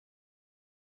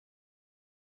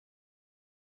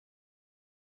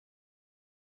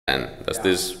And does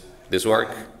this work?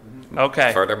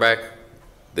 Okay. Further back?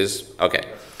 Okay.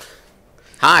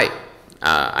 Hi,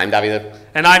 I'm Davide.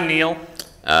 And I'm Neal.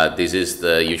 This is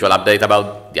the usual update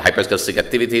about the Hyperscale SIG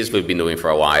activities we've been doing for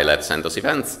a while at CentOS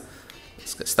events.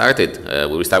 Let's get started.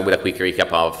 We will start with a quick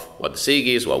recap of what the SIG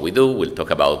is, what we do. We'll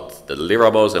talk about the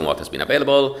deliverables and what has been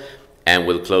available. And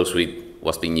we'll close with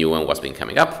what's been new and what's been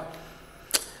coming up.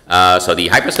 So the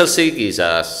Hyperscale SIG is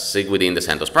a SIG within the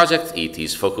CentOS project. It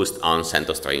is focused on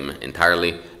CentOS Stream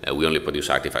entirely. We only produce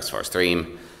artifacts for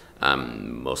Stream,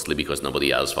 mostly because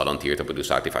nobody else volunteered to produce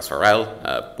artifacts for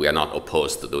RHEL. We are not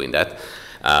opposed to doing that.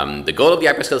 The goal of the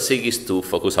Hyperscale SIG is to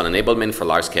focus on enablement for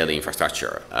large-scale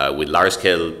infrastructure, with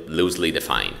large-scale loosely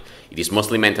defined. It is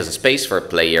mostly meant as a space for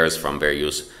players from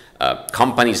various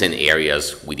companies and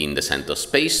areas within the CentOS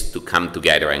space to come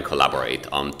together and collaborate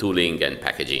on tooling and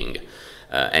packaging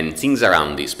and things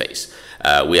around this space.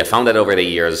 We have found that over the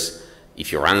years,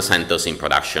 if you run CentOS in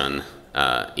production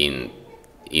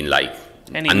in like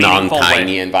a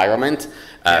non-tiny environment,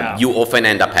 you often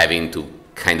end up having to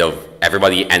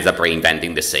everybody ends up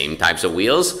reinventing the same types of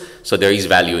wheels. So there is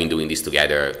value in doing this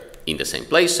together in the same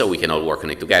place, so we can all work on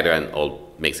it together and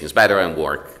all make things better and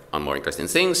work on more interesting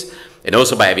things. And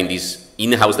also by having this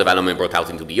in-house development brought out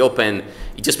into the open,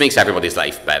 it just makes everybody's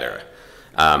life better.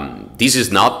 This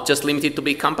is not just limited to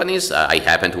big companies. I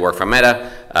happen to work for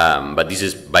Meta, but this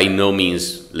is by no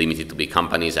means limited to big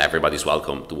companies. Everybody's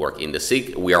welcome to work in the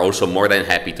SIG. We are also more than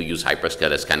happy to use Hyperscale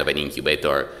as kind of an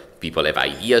incubator. People have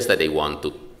ideas that they want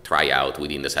to try out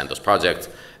within the CentOS project,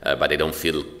 but they don't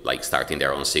feel like starting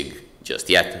their own SIG just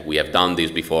yet. We have done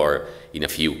this before in a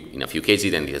few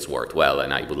cases, and it has worked well,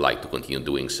 and I would like to continue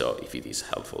doing so if it is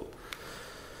helpful.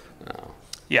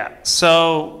 Yeah,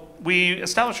 so we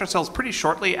established ourselves pretty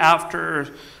shortly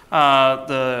after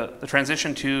the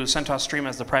transition to CentOS Stream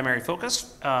as the primary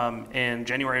focus in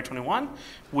January of 21,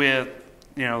 with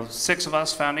 6 of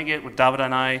us founding it, with Davide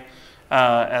and I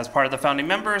as part of the founding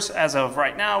members. As of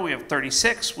right now, we have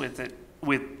 36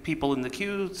 with people in the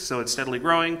queue, so it's steadily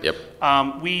growing. Yep.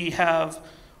 We have,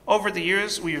 over the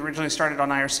years, we originally started on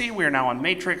IRC. We are now on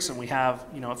Matrix, and we have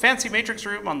a fancy Matrix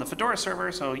room on the Fedora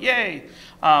server, so yay.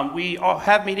 We all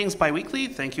have meetings bi-weekly.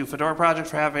 Thank you, Fedora Project,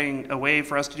 for having a way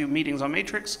for us to do meetings on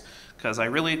Matrix, because I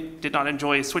really did not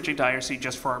enjoy switching to IRC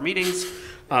just for our meetings.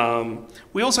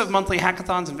 We also have monthly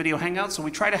hackathons and video hangouts, so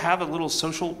we try to have a little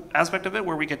social aspect of it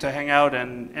where we get to hang out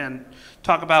and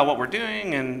talk about what we're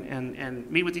doing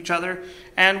and meet with each other.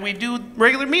 And we do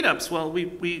regular meetups. Well,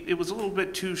 it was a little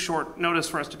bit too short notice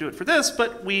for us to do it for this,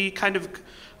 but we kind of,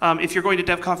 if you're going to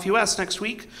DevConf US next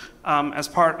week, as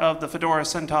part of the Fedora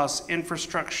CentOS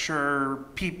infrastructure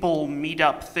people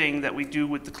meetup thing that we do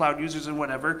with the cloud users and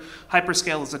whatever,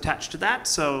 Hyperscale is attached to that.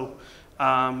 So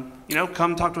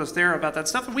come talk to us there about that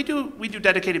stuff. And we do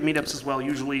dedicated meetups as well,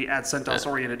 usually at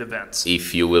CentOS-oriented events.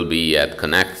 If you will be at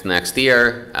Connect next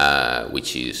year,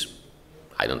 which is,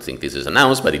 I don't think this is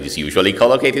announced, but it is usually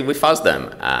co-located with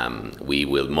FOSDEM. We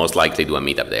will most likely do a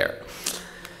meetup there.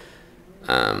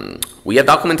 We have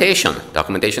documentation.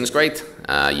 Documentation is great.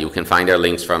 You can find our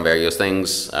links from various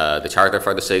things, the charter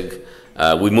for the SIG.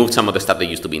 We moved some of the stuff that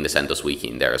used to be in the CentOS wiki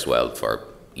in there as well for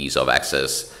ease of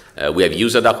access. We have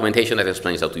user documentation that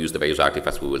explains how to use the various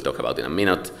artifacts we will talk about in a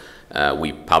minute.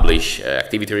 We publish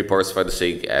activity reports for the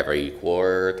SIG every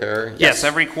quarter. Yes,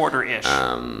 every quarter-ish.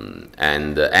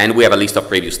 And we have a list of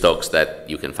previous talks that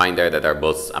you can find there that are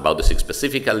both about the SIG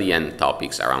specifically and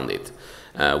topics around it.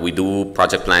 We do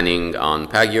project planning on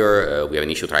Pagure. We have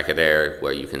an issue tracker there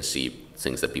where you can see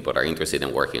things that people are interested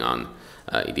in working on.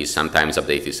 It is sometimes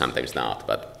updated, sometimes not,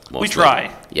 but mostly. We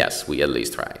try. Yes, we at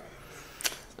least try.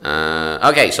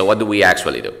 Okay, so what do we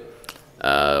actually do?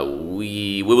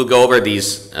 We will go over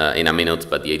these in a minute,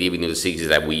 but the idea with the SIG is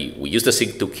that we use the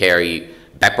SIG to carry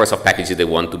backports of packages that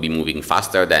want to be moving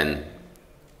faster than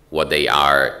what they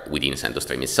are within CentOS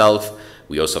Stream itself.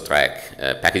 We also track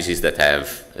packages that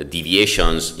have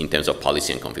deviations in terms of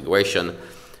policy and configuration.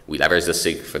 We leverage the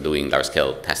SIG for doing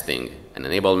large-scale testing and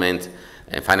enablement.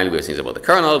 And finally, we have things about the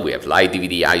kernel. We have live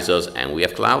DVD ISOs, and we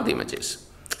have cloud images.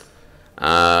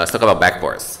 Let's talk about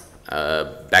backports.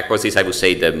 Backports is, I would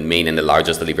say, the main and the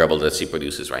largest deliverable that SIG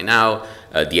produces right now.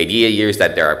 The idea here is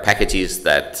that there are packages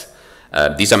that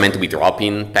these are meant to be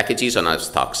drop-in packages on a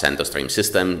stock CentOS Stream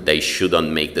system. They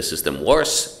shouldn't make the system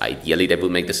worse. Ideally, they will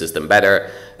make the system better,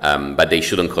 but they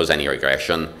shouldn't cause any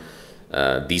regression.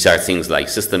 These are things like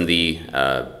systemd,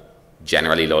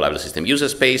 generally low-level system user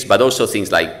space, but also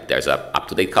things like there's an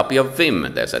up-to-date copy of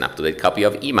Vim, there's an up-to-date copy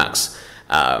of Emacs.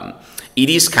 It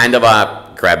is kind of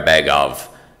a grab bag of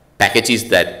packages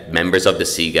that members of the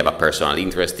SIG have a personal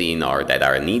interest in or that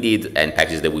are needed, and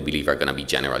packages that we believe are going to be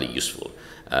generally useful.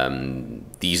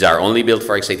 These are only built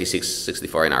for x86,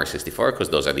 64, and R64 because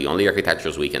those are the only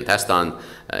architectures we can test on.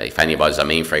 If anybody's a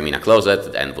mainframe in a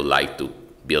closet and would like to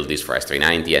build this for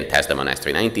S390 and test them on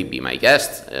S390, be my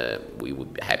guest. We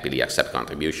would happily accept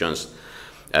contributions.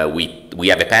 We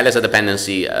have EPEL as a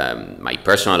dependency. My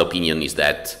personal opinion is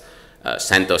that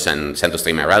CentOS and CentOS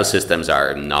Stream RL systems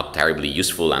are not terribly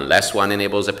useful unless one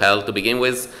enables EPEL to begin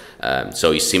with.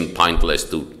 So it seemed pointless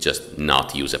to just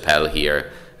not use EPEL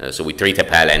here. So we treat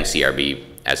EPEL and CRB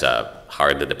as a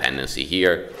hard dependency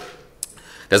here.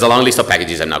 There's a long list of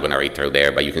packages I'm not going to read through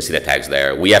there, but you can see the tags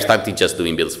there. We have started just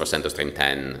doing builds for CentOS Stream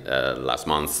 10 last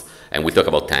month, and we'll talk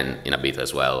about 10 in a bit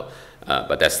as well.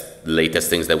 But that's the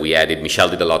latest things that we added. Michelle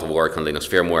did a lot of work on Linux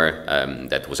firmware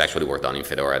that was actually worked on in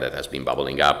Fedora that has been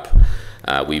bubbling up.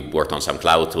 We worked on some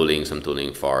cloud tooling, some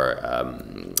tooling for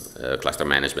cluster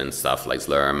management stuff like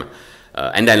Slurm.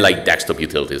 And then like desktop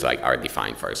utilities like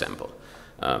RDefine, for example.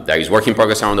 There is work in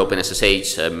progress around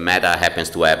OpenSSH. Meta happens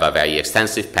to have a very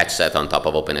extensive patch set on top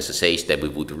of OpenSSH that we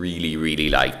would really, really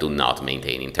like to not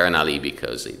maintain internally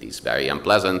because it is very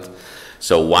unpleasant.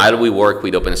 So while we work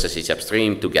with OpenSSH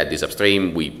upstream to get this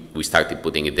upstream, we started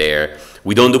putting it there.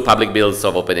 We don't do public builds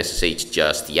of OpenSSH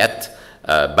just yet,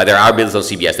 but there are builds on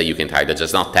CBS that you can try. They're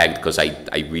just not tagged because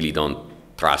I really don't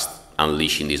trust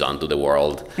unleashing this onto the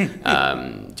world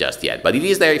just yet. But it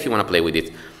is there if you want to play with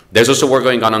it. There's also work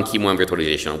going on QEMU and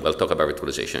virtualization. We'll talk about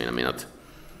virtualization in a minute.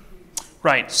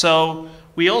 Right. So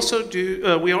we also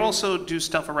do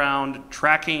stuff around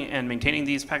tracking and maintaining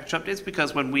these package updates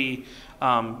because when we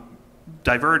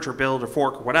diverge or build or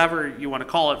fork or whatever you want to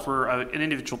call it for an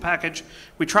individual package,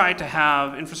 we try to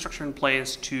have infrastructure in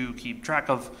place to keep track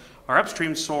of our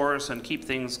upstream source and keep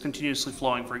things continuously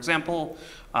flowing. For example,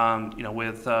 you know,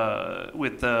 with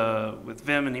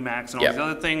Vim and Emacs and all these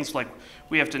other things, like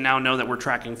we have to now know that we're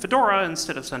tracking Fedora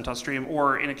instead of CentOS Stream,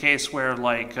 or in a case where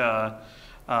like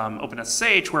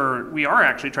OpenSSH, where we are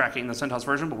actually tracking the CentOS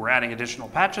version, but we're adding additional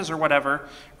patches or whatever,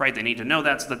 right? They need to know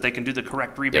that so that they can do the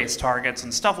correct rebase targets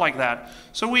and stuff like that.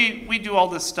 So we do all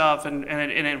this stuff,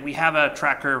 and we have a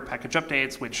tracker package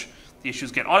updates, which the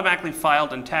issues get automatically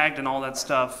filed and tagged and all that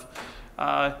stuff.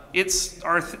 It's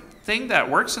our thing that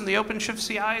works in the OpenShift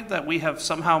CI that we have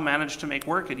somehow managed to make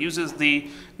work. It uses the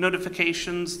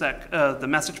notifications that the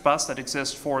message bus that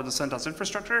exists for the CentOS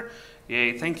infrastructure.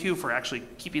 Yay, thank you for actually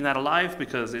keeping that alive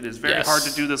because it is very hard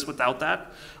to do this without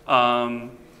that.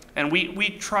 And we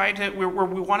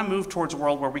want to move towards a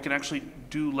world where we can actually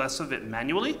do less of it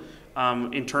manually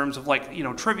in terms of like, you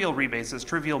know, trivial rebases,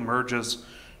 trivial merges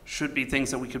should be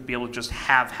things that we could be able to just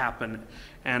have happen.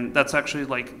 And that's actually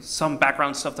like some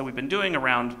background stuff that we've been doing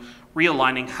around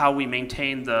realigning how we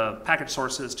maintain the package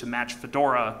sources to match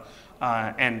Fedora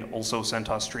and also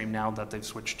CentOS Stream now that they've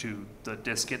switched to the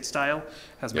dist-git style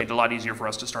has made it a lot easier for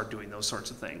us to start doing those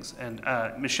sorts of things. And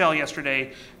Michelle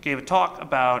yesterday gave a talk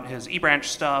about his eBranch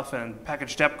stuff and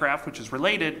package depth graph, which is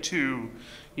related to,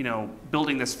 you know,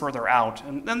 building this further out.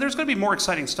 And there's going to be more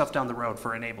exciting stuff down the road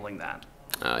for enabling that.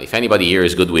 If anybody here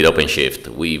is good with OpenShift,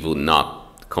 we would not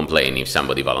complain if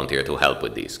somebody volunteered to help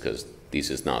with this, because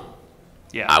this is not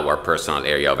our personal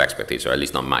area of expertise, or at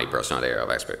least not my personal area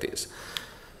of expertise.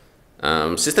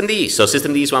 Systemd. So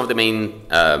Systemd is one of the main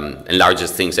and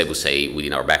largest things I would say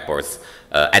within our backports.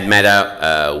 At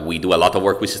Meta, we do a lot of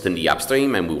work with Systemd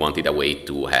upstream, and we wanted a way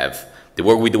to have the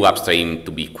work we do upstream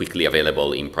to be quickly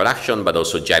available in production, but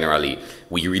also generally,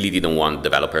 we really didn't want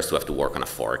developers to have to work on a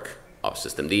fork of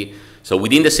Systemd. So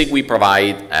within the SIG, we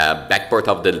provide a backport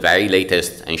of the very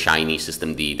latest and shiny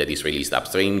Systemd that is released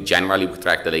upstream. Generally, we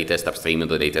track the latest upstream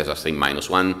and the latest upstream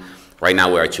 -1. Right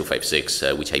now, we're at 256,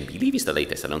 which I believe is the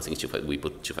latest. I don't think we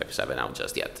put 257 out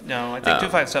just yet. No, I think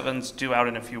 257's due out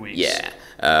in a few weeks.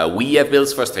 Yeah. We have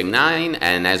builds for Stream 9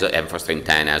 and for Stream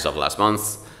 10 as of last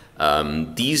month.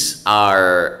 These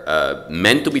are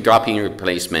meant to be drop-in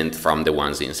replacement from the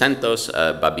ones in CentOS,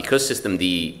 but because Systemd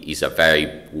is a very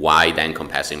wide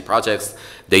encompassing project,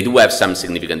 they do have some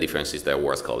significant differences that are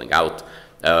worth calling out.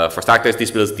 For starters, these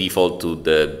builds default to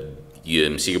the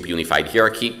C group unified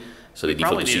hierarchy. So they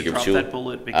default to C group 2. That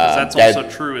bullet because that's also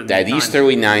true in that is true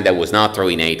in 9, that was not true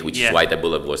in 8, which is why the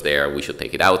bullet was there. We should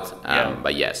take it out.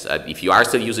 But yes, if you are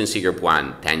still using C group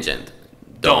 1 tangent,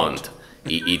 don't.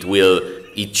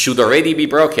 It should already be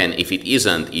broken. If it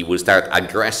isn't, it will start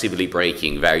aggressively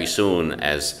breaking very soon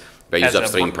as various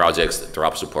upstream projects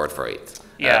drop support for it.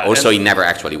 Also, it never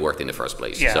actually worked in the first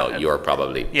place, so you're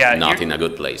probably not in a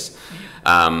good place.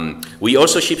 We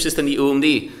also ship Systemd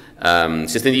UMD.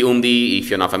 Systemd UMD, if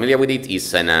you're not familiar with it,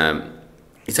 is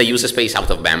it's a user space out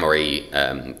of memory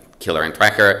killer and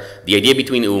tracker. The idea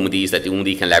between UMD is that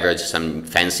UMD can leverage some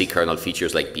fancy kernel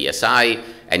features like PSI,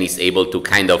 and it's able to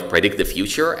kind of predict the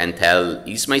future and tell,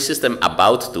 is my system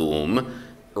about to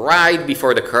right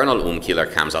before the kernel killer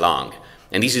comes along.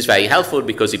 And this is very helpful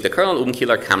because if the kernel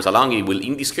killer comes along, it will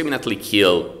indiscriminately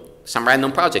kill some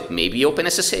random project, maybe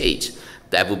OpenSSH.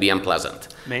 That would be unpleasant.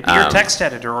 Maybe your text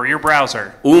editor or your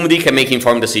browser. UMD can make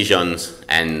informed decisions,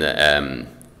 and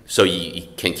so you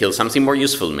can kill something more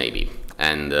useful maybe.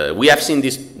 And we have seen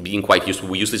this being quite useful.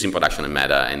 We use this in production in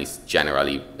Meta, and it's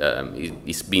generally,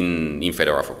 it's been in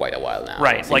Fedora for quite a while now.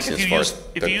 Right, like if you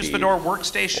use Fedora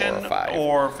Workstation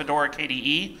or Fedora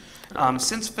KDE,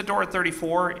 since Fedora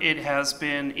 34, it has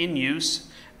been in use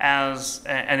as,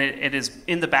 and it is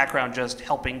in the background just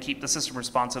helping keep the system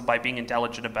responsive by being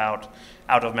intelligent about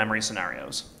out-of-memory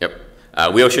scenarios. Yep.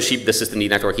 We also ship the systemd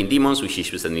networking daemons. We ship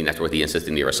systemd networkd and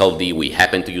systemd resolved. We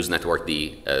happen to use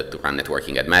networkd to run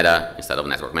networking at Meta instead of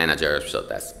network manager, so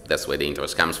that's where the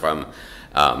interest comes from.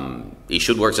 It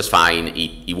should work just fine.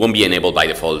 It won't be enabled by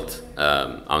default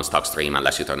on stock stream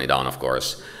unless you turn it on, of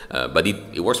course. But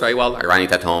it works very well. I run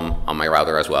it at home on my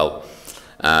router as well.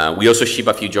 We also ship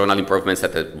a few journal improvements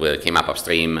that came up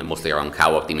upstream, mostly around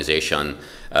cow optimization.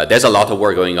 There's a lot of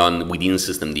work going on within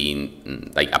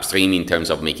systemd, like upstream, in terms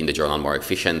of making the journal more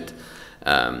efficient.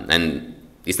 And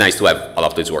it's nice to have a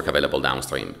lot of this work available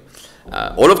downstream.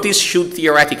 All of this should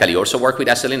theoretically also work with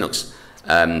SLinux.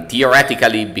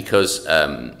 Theoretically, because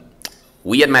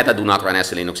we at Meta do not run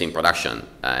SLinux in production,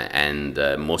 and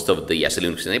most of the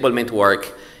SLinux enablement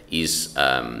work is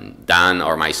Dan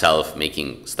or myself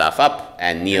making stuff up,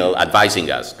 and Neal advising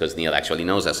us, because Neal actually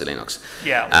knows SLinux.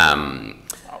 Yeah.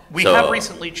 We have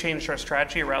recently changed our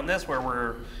strategy around this,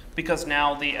 where because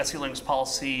now the SLinux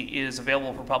policy is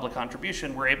available for public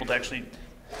contribution, we're able to actually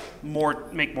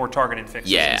make more targeted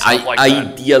fixes. Yeah, and stuff like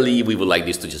ideally we would like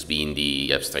this to just be in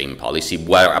the upstream policy,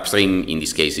 where upstream in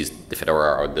this case is the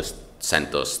Fedora or the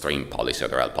CentOS stream policy or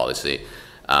the REL policy.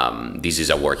 This is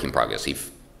a work in progress.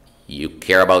 If you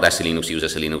care about SLinux, use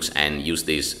SLinux, and use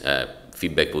this,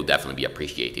 feedback will definitely be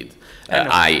appreciated.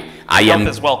 Help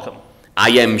is welcome.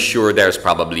 I am sure there's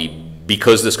probably,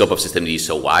 because the scope of systemd is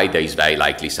so wide, there is very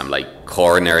likely some like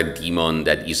corner daemon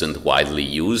that isn't widely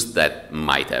used that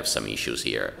might have some issues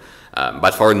here.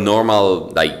 But for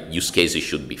normal like use cases, it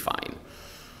should be fine.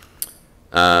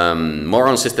 More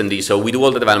on systemd. So we do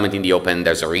all the development in the open.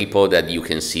 There's a repo that you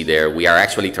can see there. We are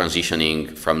actually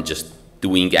transitioning from just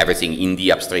doing everything in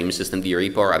the upstream systemd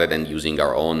repo rather than using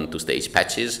our own to-stage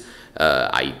patches.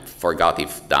 I forgot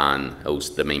if Dan,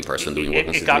 who's the main person doing work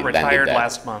on systemd, it got retired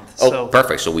last month. Oh, so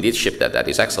perfect. So we did ship that. That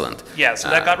is excellent. Yeah, so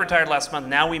that got retired last month.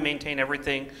 Now we maintain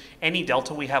everything. Any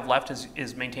delta we have left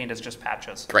is maintained as just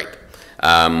patches. Great.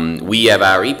 We have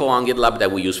a repo on GitLab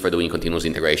that we use for doing continuous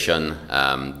integration.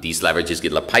 This leverages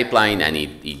GitLab pipeline, and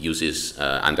it uses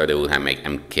under the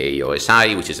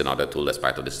MKOSI, which is another tool that's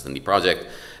part of the systemd project.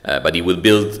 But it will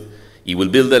build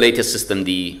the latest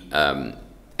systemd,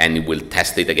 and it will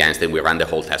test it against, and we run the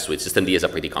whole test suite. Systemd is a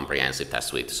pretty comprehensive test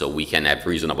suite, so we can have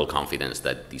reasonable confidence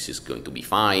that this is going to be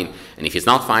fine. And if it's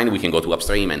not fine, we can go to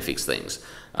upstream and fix things.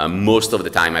 Most of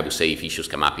the time, I would say, if issues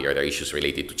come up here, they're issues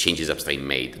related to changes upstream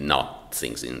made, not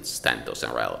things in CentOS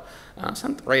and REL.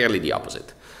 Rarely the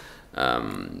opposite.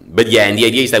 But yeah, and the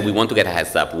idea is that we want to get a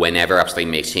heads up whenever upstream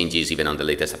makes changes, even on the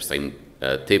latest upstream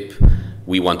tip.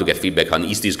 We want to get feedback on,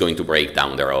 is this going to break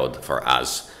down the road for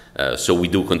us? So we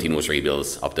do continuous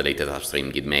rebuilds of the latest upstream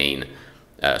Git main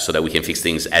so that we can fix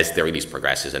things as the release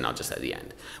progresses and not just at the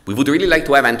end. We would really like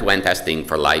to have end-to-end testing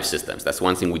for live systems. That's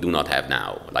one thing we do not have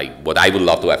now. Like what I would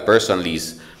love to have personally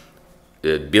is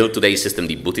build today's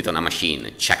systemd, boot it on a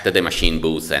machine, check that the machine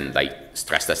boots, and like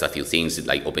stress test a few things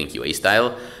like OpenQA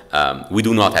style. We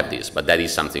do not have this, but that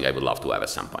is something I would love to have at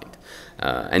some point.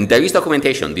 And there is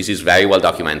documentation. This is very well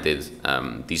documented.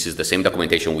 This is the same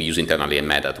documentation we use internally in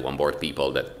Meta to onboard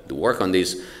people that do work on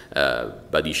this.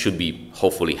 But it should be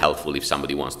hopefully helpful if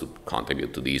somebody wants to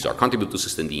contribute to these or contribute to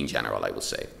systemd in general, I would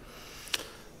say.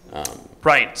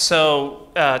 Right. So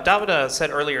Davide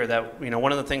said earlier that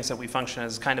one of the things that we function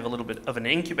as kind of a little bit of an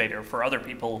incubator for other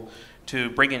people to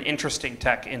bring in interesting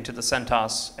tech into the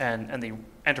CentOS and the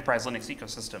enterprise Linux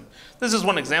ecosystem. This is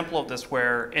one example of this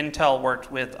where Intel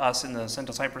worked with us in the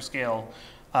CentOS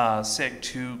Hyperscale SIG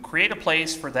to create a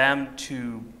place for them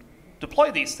to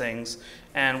deploy these things,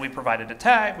 and we provided a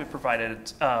tag, we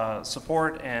provided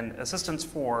support and assistance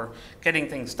for getting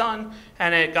things done,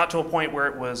 and it got to a point where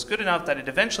it was good enough that it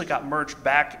eventually got merged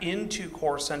back into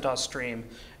core CentOS stream,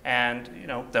 and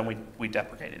then we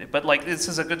deprecated it. But like this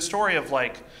is a good story of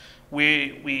like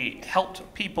we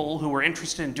helped people who were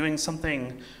interested in doing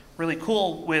something really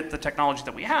cool with the technology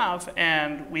that we have,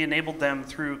 and we enabled them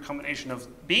through a combination of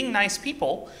being nice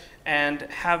people and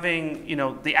having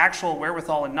the actual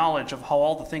wherewithal and knowledge of how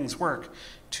all the things work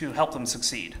to help them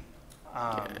succeed.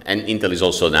 And Intel is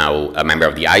also now a member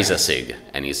of the ISA SIG,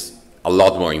 and is a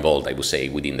lot more involved, I would say,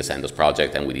 within the CentOS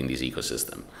project and within this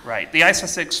ecosystem. Right. The ISA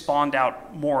SIG spawned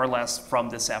out more or less from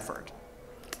this effort.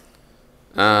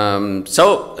 Wow.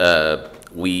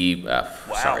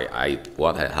 Sorry,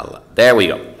 what the hell? There we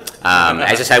go.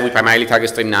 As I said, we primarily target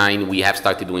Stream 9. We have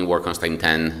started doing work on Stream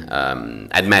 10.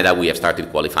 At Meta, we have started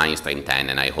qualifying Stream 10,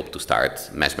 and I hope to start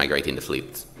mass migrating the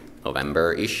fleet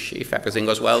November-ish, if everything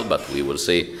goes well, but we will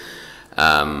see.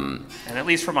 And at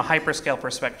least from a hyperscale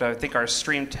perspective, I think our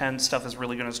Stream 10 stuff is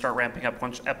really going to start ramping up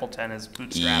once Apple 10 is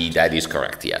bootstrapped. That is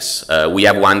correct, yes. We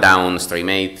have one down, Stream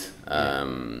 8.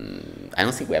 I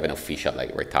don't think we have an official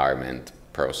retirement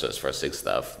process for SIG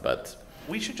stuff, but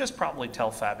we should just probably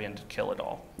tell Fabian to kill it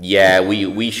all. Yeah,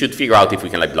 we should figure out if we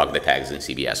can block the tags in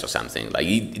CBS or something.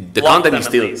 The content is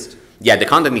still the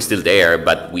content is still there,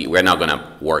 but we're not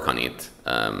gonna work on it.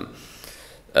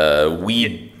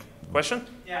 Question?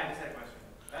 Yeah, I just had a question.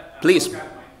 Please.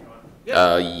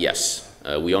 Yes.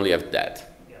 We only have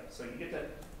that. Yeah. So you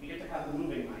get to have the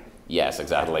moving mic. Yes,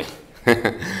 exactly.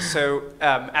 So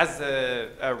as the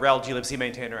RHEL glibc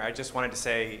maintainer, I just wanted to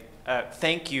say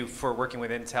thank you for working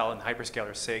with Intel and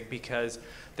Hyperscaler SIG, because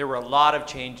there were a lot of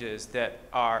changes that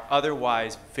are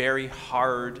otherwise very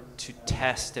hard to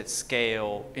test at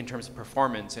scale in terms of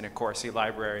performance in a Core C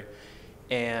library.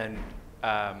 And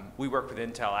we worked with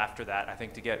Intel after that, I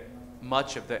think, to get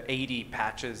much of the 80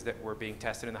 patches that were being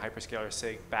tested in the Hyperscaler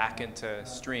SIG back into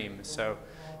Stream. So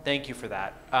thank you for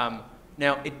that.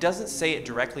 Now, it doesn't say it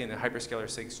directly in the Hyperscaler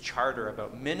SIG's charter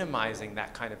about minimizing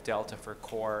that kind of delta for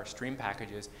core Stream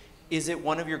packages. Is it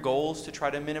one of your goals to try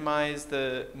to minimize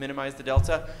the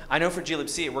delta? I know for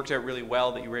glibc it worked out really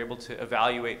well that you were able to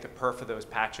evaluate the perf of those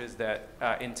patches that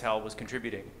Intel was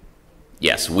contributing.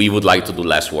 Yes, we would like to do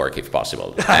less work if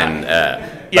possible. And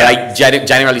but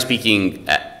generally speaking,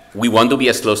 we want to be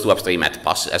as close to upstream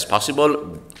as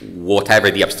possible, whatever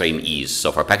the upstream is.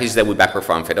 So for packages that we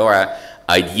backperform Fedora,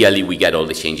 ideally we get all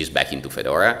the changes back into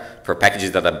Fedora. For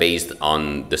packages that are based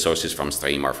on the sources from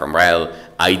Stream or from RHEL,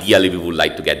 ideally we would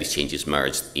like to get these changes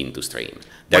merged into Stream.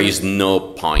 There is no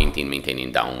point in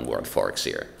maintaining downward forks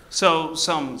here. So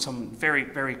some very,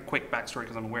 very quick backstory,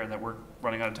 because I'm aware that we're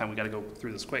running out of time. We got to go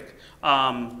through this quick.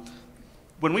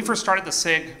 When we first started the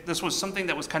SIG, this was something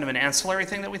that was kind of an ancillary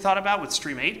thing that we thought about with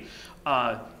Stream 8.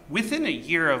 Within a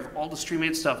year of all the Stream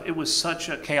 8 stuff, it was such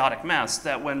a chaotic mess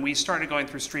that when we started going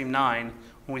through Stream 9,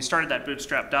 when we started that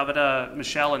bootstrap, Davide,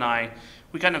 Michelle, and I,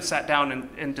 we kind of sat down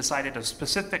and decided a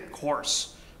specific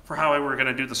course for how we were going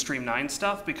to do the Stream 9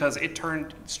 stuff, because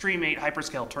Stream 8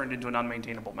 Hyperscale turned into an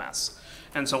unmaintainable mess.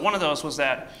 And so one of those was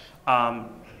that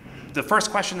the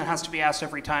first question that has to be asked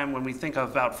every time when we think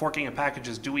about forking a package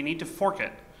is, do we need to fork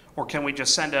it? Or can we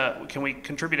just can we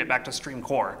contribute it back to Stream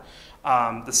Core?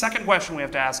 The second question we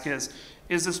have to ask is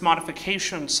this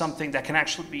modification something that can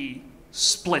actually be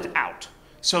split out?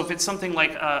 So if it's something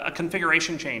like a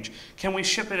configuration change, can we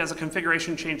ship it as a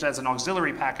configuration change as an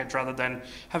auxiliary package rather than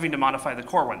having to modify the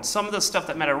core one? Some of the stuff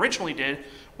that Meta originally did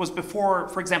was before,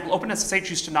 for example, OpenSSH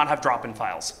used to not have drop-in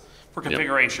files for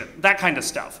configuration, that kind of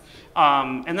stuff.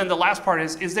 And then the last part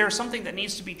is there something that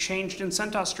needs to be changed in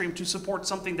CentOS Stream to support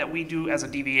something that we do as a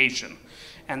deviation?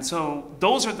 And so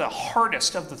those are the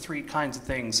hardest of the three kinds of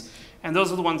things. And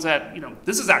those are the ones that,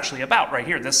 this is actually about right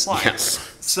here, this slide.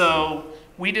 Yes. So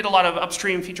we did a lot of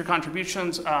upstream feature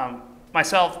contributions.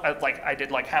 Myself, I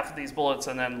did half of these bullets,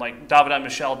 and then Davide and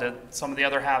Michelle did some of the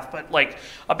other half. But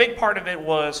a big part of it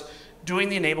was doing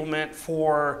the enablement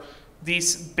for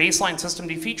these baseline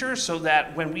systemd features, so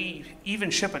that when we even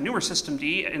ship a newer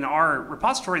systemd in our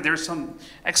repository, there's some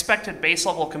expected base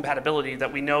level of compatibility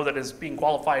that we know that is being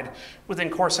qualified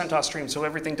within core CentOS Stream, so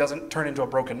everything doesn't turn into a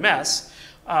broken mess.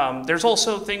 There's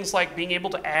also things like being able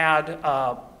to add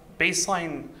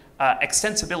baseline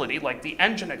extensibility, like the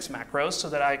Nginx macros,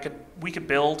 so that we could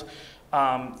build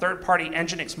third-party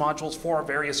Nginx modules for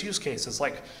various use cases.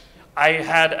 I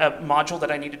had a module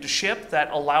that I needed to ship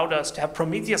that allowed us to have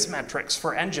Prometheus metrics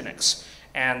for Nginx.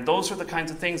 And those are the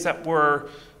kinds of things that were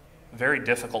very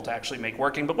difficult to actually make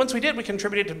working. But once we did, we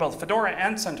contributed to both Fedora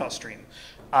and CentOS Stream.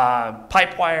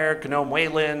 Pipewire, GNOME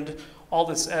Wayland, all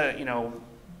this,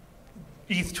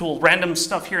 ETH tool, random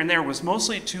stuff here and there was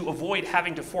mostly to avoid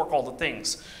having to fork all the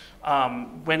things.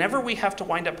 Whenever we have to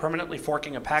wind up permanently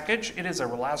forking a package, it is a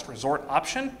last resort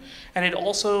option. And it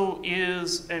also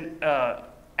is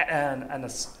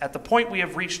at the point we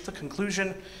have reached the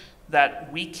conclusion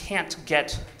that we can't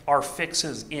get our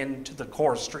fixes into the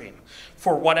core stream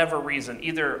for whatever reason,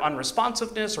 either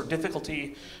unresponsiveness or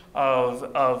difficulty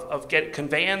of get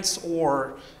conveyance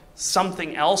or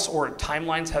something else, or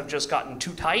timelines have just gotten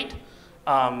too tight.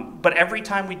 But every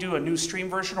time we do a new stream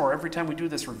version, or every time we do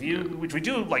this review, which we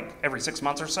do like every 6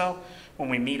 months or so when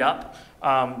we meet up,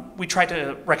 we try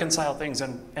to reconcile things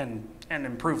and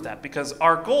improve that, because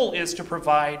our goal is to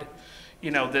provide,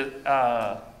 you know, the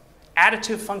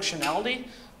additive functionality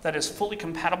that is fully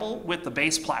compatible with the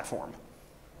base platform.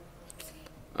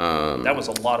 That was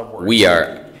a lot of work. We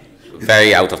are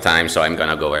very out of time, so I'm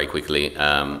gonna go very quickly.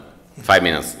 5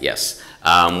 minutes, yes.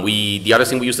 The other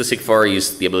thing we use the SIG for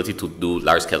is the ability to do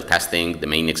large-scale testing. The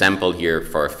main example here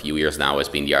for a few years now has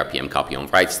been the RPM copy on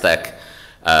write stack.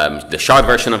 The short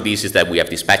version of this is that we have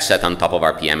this patch set on top of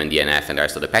RPM and DNF and the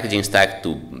rest of the packaging stack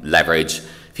to leverage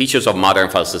features of modern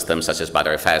file systems such as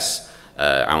Btrfs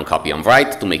on copy on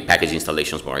write to make package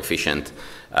installations more efficient.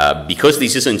 Because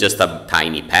this isn't just a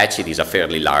tiny patch, it is a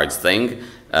fairly large thing.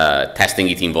 Testing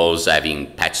it involves having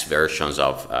patched versions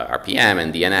of RPM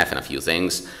and DNF and a few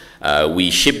things.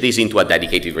 We ship this into a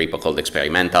dedicated repo called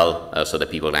experimental so that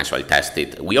people can actually test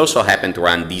it. We also happen to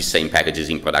run these same packages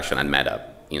in production at Meta,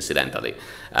 incidentally.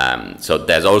 So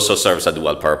that also serves a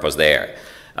dual purpose there.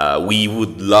 We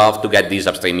would love to get this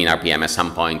upstream in RPM at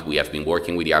some point. We have been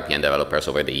working with the RPM developers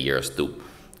over the years to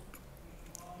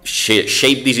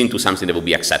shape this into something that will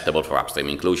be acceptable for upstream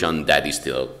inclusion. That is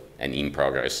still an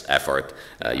in-progress effort.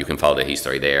 You can follow the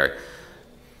history there.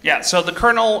 Yeah, so the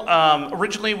kernel,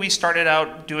 originally we started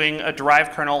out doing a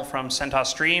derived kernel from CentOS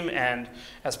Stream, and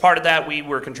as part of that we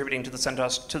were contributing to the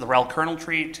CentOS, to the RHEL kernel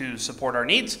tree to support our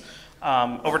needs.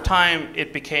 Over time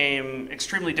it became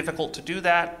extremely difficult to do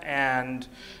that, and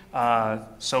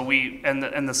so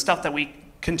the stuff that we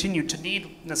continued to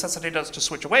need necessitated us to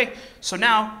switch away. So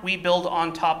now we build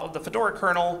on top of the Fedora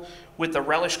kernel with the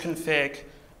relish config,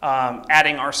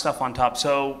 adding our stuff on top.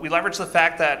 So we leverage the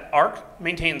fact that Arc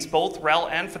maintains both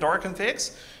RHEL and Fedora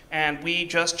configs, and we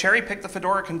just cherry pick the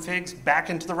Fedora configs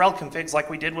back into the RHEL configs like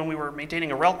we did when we were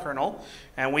maintaining a RHEL kernel,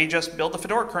 and we just build the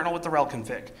Fedora kernel with the RHEL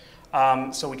config.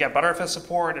 So we get Btrfs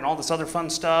support and all this other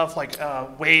fun stuff, like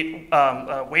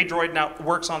Waydroid now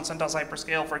works on CentOS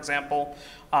Hyperscale, for example.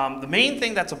 The main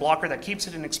thing that's a blocker that keeps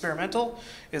it in experimental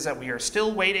is that we are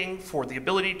still waiting for the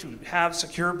ability to have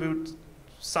secure boot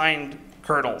signed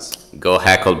kernels. Go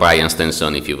heckle Brian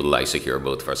Stinson if you would like secure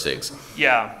boot for SIGs.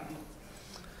 Yeah.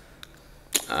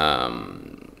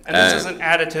 And this is an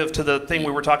additive to the thing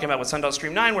we were talking about with CentOS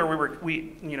Stream 9, where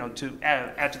to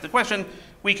add to the question,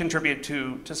 we contribute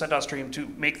to CentOS Stream to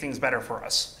make things better for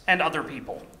us and other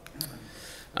people.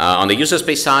 On the user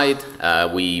space side,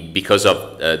 because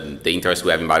of the interest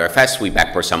we have in Btrfs, we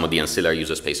backport some of the ancillary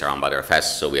user space around Btrfs.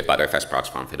 So we have Btrfs procs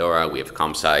from Fedora, we have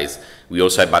comp size. We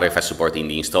also have Btrfs support in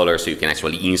the installer, so you can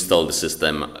actually install the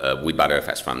system with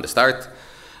Btrfs from the start.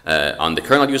 On the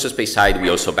kernel user space side, we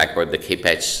also backport the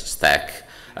Kpatch stack.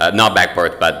 Not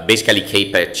backport, but basically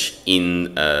Kpatch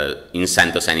in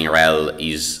CentOS and in RHEL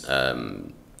is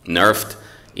nerfed,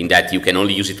 in that you can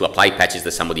only use it to apply patches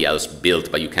that somebody else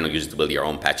built, but you cannot use it to build your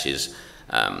own patches,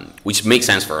 which makes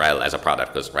sense for RHEL as a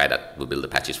product, because Red Hat will build the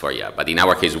patches for you. But in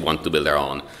our case, we want to build our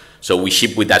own. So we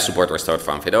ship with that support restored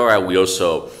from Fedora. We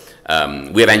also,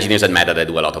 we have engineers at Meta that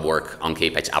do a lot of work on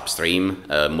Kpatch upstream,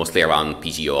 mostly around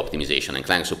PGO optimization and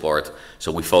Clang support.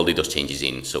 So we folded those changes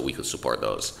in so we could support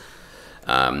those.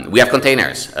 We have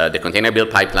containers. The container build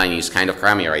pipeline is kind of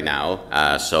crummy right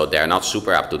now, so they're not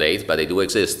super up to date, but they do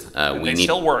exist. They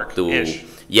still work.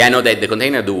 Yeah, no, the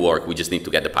container do work. We just need to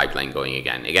get the pipeline going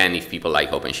again. Again, if people like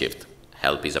OpenShift,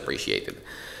 help is appreciated.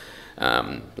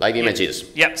 Live images.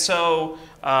 Yep. So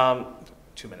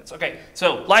 2 minutes. Okay.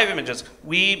 So live images.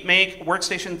 We make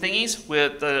workstation thingies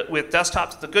with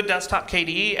desktops, the good desktop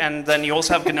KDE, and then you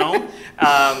also have GNOME.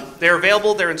 They're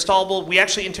available. They're installable. We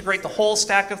actually integrate the whole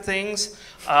stack of things,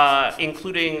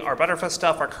 including our Btrfs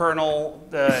stuff, our kernel,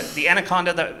 the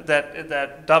Anaconda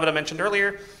that Davide mentioned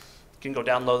earlier. You can go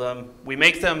download them. We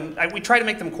make them. We try to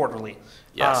make them quarterly.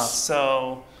 Yes.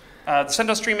 The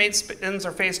CentOS Stream 8 spins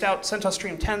are phased out. CentOS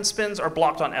Stream 10 spins are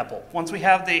blocked on EPEL. Once we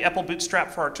have the EPEL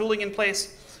bootstrap for our tooling in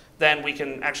place, then we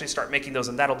can actually start making those,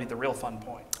 and that'll be the real fun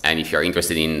point. And if you're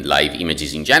interested in live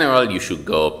images in general, you should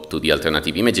go to the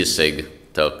Alternative Images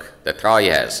SIG talk that Troy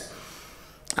has.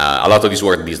 A lot of this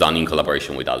work is done in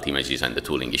collaboration with Alt Images, and the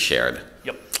tooling is shared.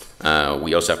 Yep.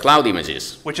 We also have Cloud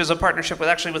Images, which is a partnership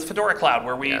with Fedora Cloud,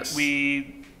 where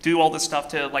we do all this stuff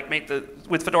to like make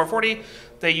with Fedora 40,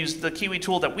 they use the Kiwi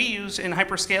tool that we use in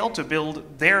Hyperscale to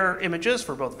build their images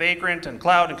for both Vagrant and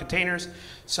Cloud and containers.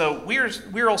 So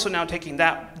we're also now taking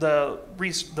the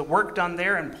work done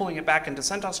there and pulling it back into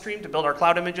CentOS Stream to build our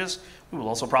Cloud images. We will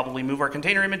also probably move our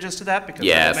container images to that because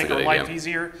it'll make our life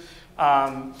easier.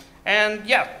 And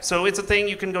yeah, so it's a thing.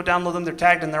 You can go download them. They're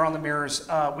tagged and they're on the mirrors.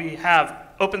 We have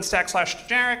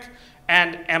OpenStack/generic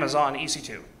and Amazon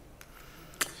EC2.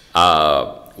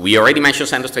 We already mentioned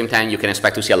CentOS Stream 10. You can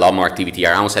expect to see a lot more activity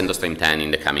around CentOS Stream 10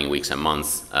 in the coming weeks and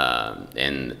months.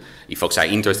 And if folks are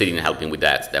interested in helping with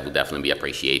that, that would definitely be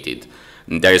appreciated.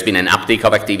 There's been an uptake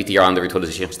of activity around the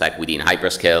virtualization stack within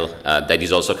Hyperscale. That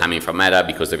is also coming from Meta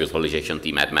because the virtualization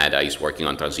team at Meta is working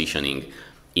on transitioning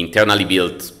internally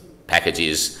built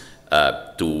packages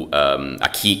to a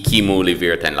QEMU,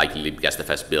 libvirt, and likely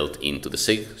libguestfs built into the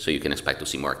SIG, so you can expect to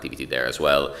see more activity there as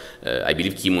well. I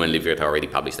believe QEMU and libvirt are already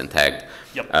published and tagged.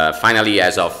 Yep. Finally,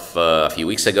 as of a few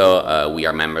weeks ago, we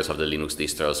are members of the Linux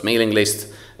distros mailing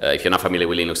list. If you're not familiar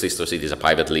with Linux distros, it is a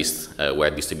private list where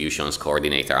distributions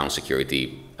coordinate around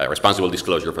security, responsible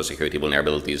disclosure for security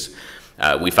vulnerabilities.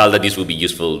 We felt that this would be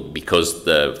useful because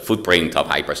the footprint of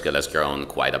Hyperscale has grown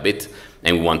quite a bit,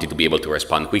 and we wanted to be able to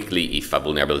respond quickly if a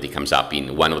vulnerability comes up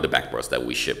in one of the backports that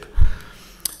we ship.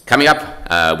 Coming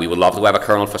up, we would love to have a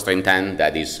kernel for Stream 10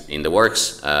 that is in the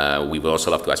works. We would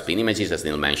also love to have spin images, as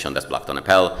Neal mentioned, that's blocked on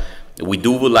Appel. We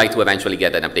would like to eventually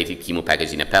get an updated QEMU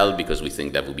package in Appel because we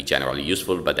think that would be generally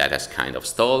useful, but that has kind of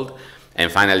stalled.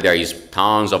 And finally, there is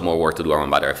tons of more work to do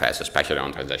around Btrfs, especially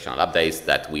around transactional updates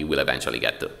that we will eventually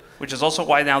get to. Which is also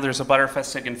why now there's a Btrfs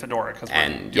SIG in Fedora, because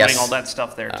we're doing all that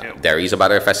stuff there too. There is a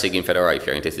Btrfs SIG in Fedora. If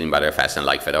you're interested in Btrfs and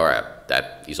like Fedora,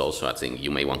 that is also a thing you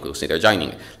may want to consider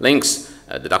joining. Links,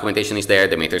 the documentation is there,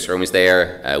 the matrix room is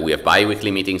there. We have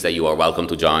bi-weekly meetings that you are welcome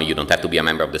to join. You don't have to be a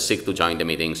member of the SIG to join the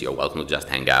meetings. You're welcome to just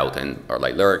hang out or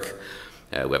like lurk.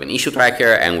 We have an issue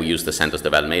tracker, and we use the CentOS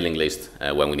Devel mailing list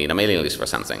when we need a mailing list for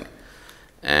something.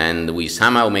 And we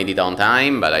somehow made it on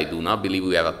time, but I do not believe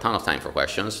we have a ton of time for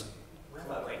questions.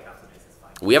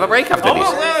 We have a break after this.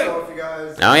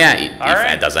 Oh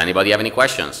yeah. Does anybody have any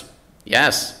questions?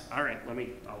 Yes. All right. Let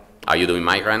me. Are you doing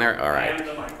mic runner? All right. I am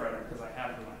the mic runner because I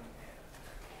have the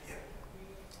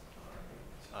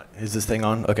mic. Is this thing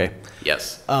on? Okay.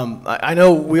 Yes. I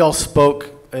know we all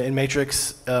spoke in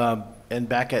Matrix and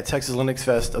back at Texas Linux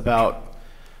Fest about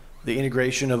the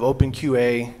integration of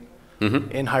OpenQA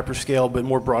in Hyperscale, but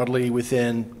more broadly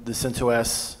within the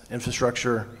CentOS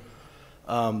infrastructure.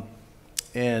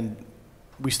 And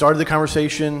we started the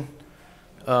conversation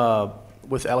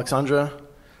with Alexandra.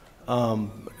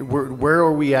 Where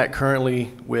are we at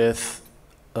currently with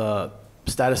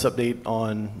status update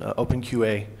on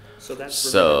OpenQA? So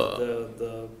that's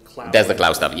the cloud. That's the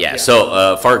cloud stuff, yeah.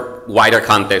 So for wider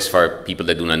context, for people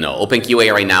that do not know,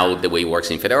 OpenQA right now, the way it works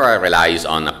in Fedora, relies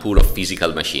on a pool of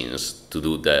physical machines to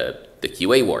do the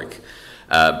QA work.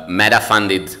 Meta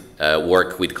funded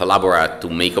work with Collabora to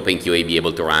make OpenQA be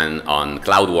able to run on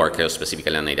cloud workers,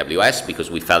 specifically on AWS,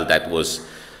 because we felt that was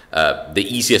the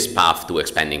easiest path to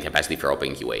expanding capacity for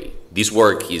OpenQA. This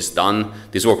work is done.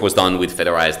 This work was done with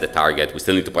Fedora as the target. We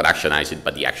still need to productionize it,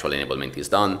 but the actual enablement is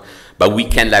done. But we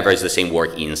can leverage the same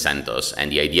work in CentOS.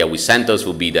 And the idea with CentOS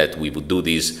would be that we would do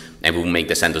this and we would make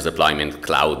the CentOS deployment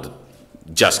cloud,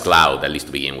 just cloud, at least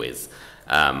to begin with.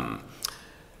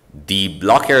 The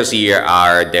blockers here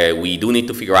are that we do need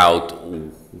to figure out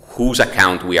whose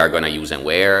account we are going to use and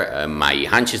where. My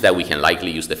hunch is that we can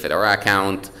likely use the Fedora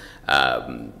account.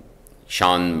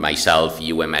 Sean, myself,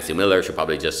 you, and Matthew Miller should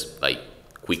probably just like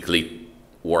quickly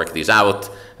work this out.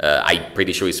 I'm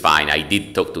pretty sure it's fine. I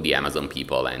did talk to the Amazon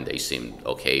people, and they seemed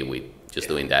okay with just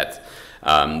doing that.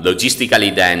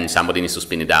 Logistically, then, somebody needs to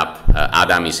spin it up.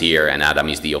 Adam is here, and Adam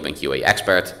is the OpenQA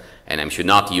expert, and I'm sure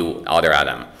not you, other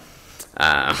Adam.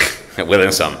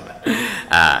 Williamson,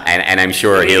 and I'm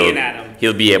sure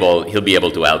he'll be able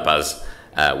to help us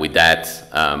with that.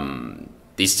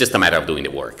 It's just a matter of doing the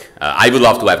work. I would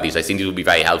love to have this. I think it would be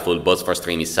very helpful both for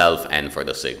Stream itself and for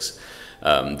the SIGs.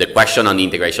 The question on the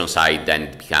integration side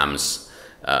then becomes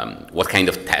what kind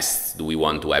of tests do we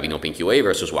want to have in OpenQA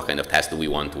versus what kind of tests do we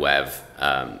want to have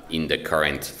in the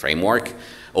current framework.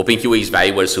 OpenQA is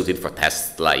very well suited for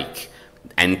tests like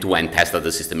end-to-end test of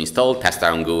the system installed, test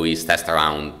around GUIs, test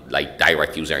around like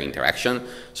direct user interaction.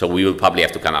 So we will probably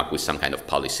have to come up with some kind of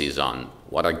policies on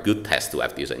what are good tests to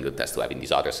have this and good tests to have in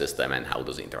this other system and how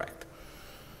does it interact.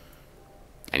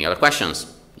 Any other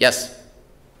questions? Yes?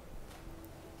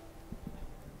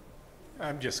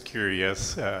 I'm just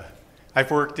curious.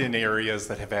 I've worked in areas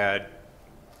that have had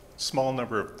small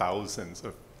number of thousands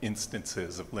of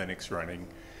instances of Linux running.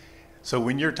 So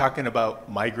when you're talking about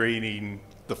migrating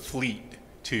the fleet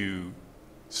to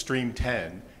Stream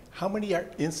 10, how many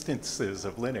instances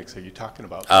of Linux are you talking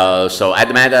about? So at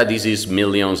Meta, this is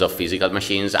millions of physical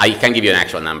machines. I can't give you an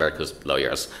actual number because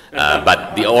lawyers,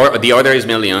 but the order is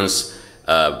millions.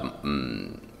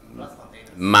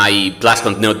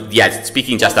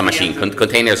 Speaking just a machine.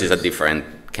 Containers is a different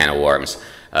can of worms.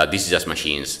 This is just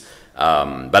machines.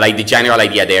 But the general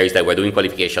idea there is that we're doing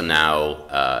qualification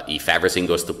now. If everything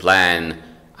goes to plan,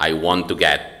 I want to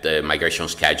get the migration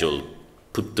schedule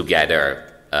put together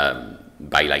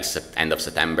by like end of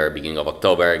September, beginning of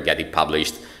October, get it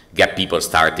published, get people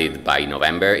started by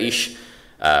November-ish.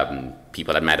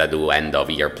 People at Meta do end of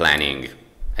year planning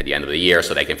at the end of the year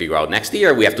so they can figure out next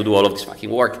year we have to do all of this fucking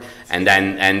work. And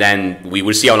then we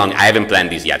will see how long. I haven't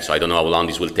planned this yet, so I don't know how long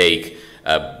this will take.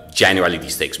 Generally,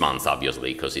 this takes months,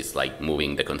 obviously, because it's like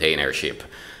moving the container ship.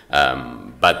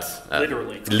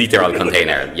 Literally. Literal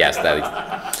container, yes. That is.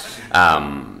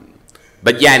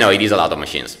 But yeah, no, it is a lot of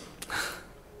machines.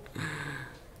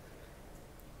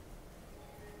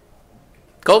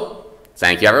 Cool.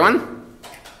 Thank you, everyone.